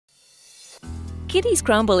Kitty's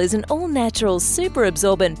Crumble is an all-natural, super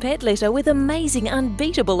absorbent pet litter with amazing,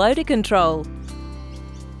 unbeatable odour control.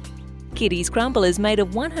 Kitty's Crumble is made of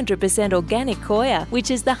 100% organic coir,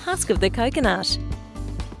 which is the husk of the coconut.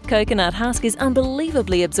 Coconut husk is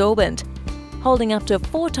unbelievably absorbent, holding up to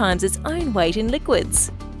 4 times its own weight in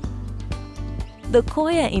liquids. The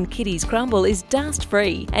coir in Kitty's Crumble is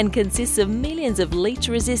dust-free and consists of millions of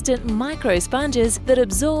leach-resistant micro-sponges that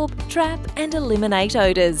absorb, trap and eliminate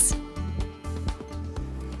odours.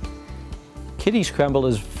 Kitty's Crumble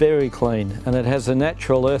is very clean and it has a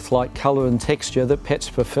natural earth-like colour and texture that pets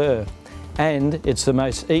prefer. And it's the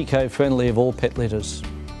most eco-friendly of all pet litters.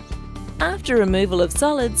 After removal of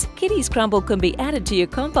solids, Kitty's Crumble can be added to your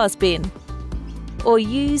compost bin or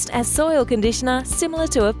used as soil conditioner similar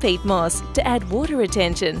to a peat moss to add water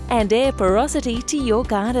retention and air porosity to your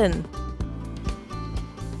garden.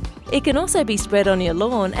 It can also be spread on your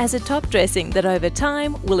lawn as a top dressing that over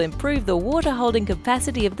time will improve the water holding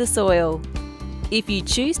capacity of the soil. If you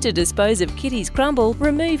choose to dispose of Kitty's Crumble,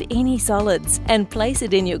 remove any solids and place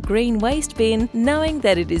it in your green waste bin, knowing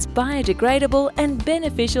that it is biodegradable and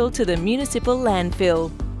beneficial to the municipal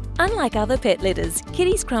landfill. Unlike other pet litters,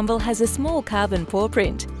 Kitty's Crumble has a small carbon paw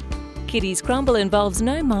print. Kitty's Crumble involves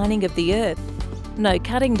no mining of the earth, no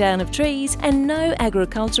cutting down of trees and no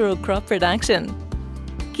agricultural crop production.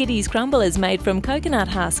 Kitty's Crumble is made from coconut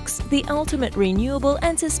husks, the ultimate renewable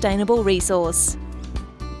and sustainable resource.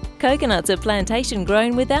 Coconuts are plantation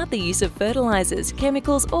grown without the use of fertilisers,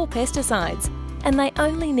 chemicals or pesticides, and they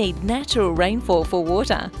only need natural rainfall for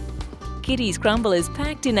water. Kitty's Crumble is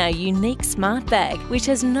packed in our unique smart bag, which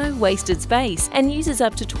has no wasted space and uses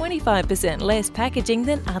up to 25% less packaging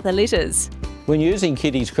than other litters. When using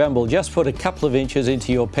Kitty's Crumble, just put a couple of inches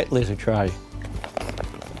into your pet litter tray.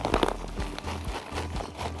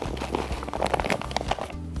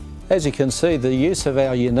 As you can see, the use of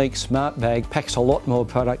our unique smart bag packs a lot more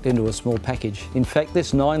product into a small package. In fact,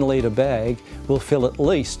 this 9-litre bag will fill at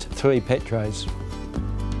least 3 pet trays.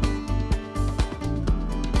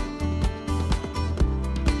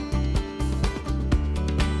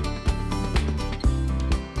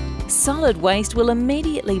 Solid waste will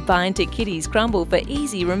immediately bind to Kitty's Crumble for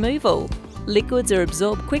easy removal. Liquids are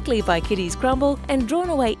absorbed quickly by Kitty's Crumble and drawn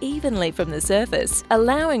away evenly from the surface,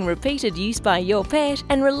 allowing repeated use by your pet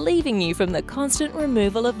and relieving you from the constant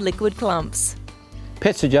removal of liquid clumps.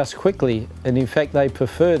 Pets adjust quickly and in fact they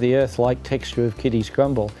prefer the earth-like texture of Kitty's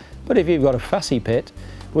Crumble. But if you've got a fussy pet,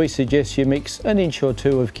 we suggest you mix an inch or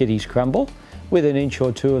 2 of Kitty's Crumble with an inch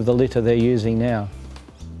or 2 of the litter they're using now.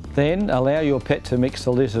 Then allow your pet to mix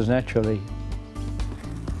the litters naturally.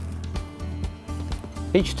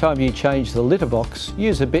 Each time you change the litter box,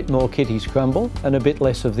 use a bit more Kitty's Crumble and a bit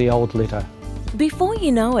less of the old litter. Before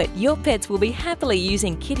you know it, your pets will be happily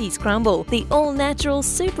using Kitty's Crumble, the all-natural,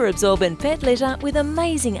 super absorbent pet litter with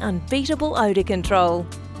amazing, unbeatable odour control.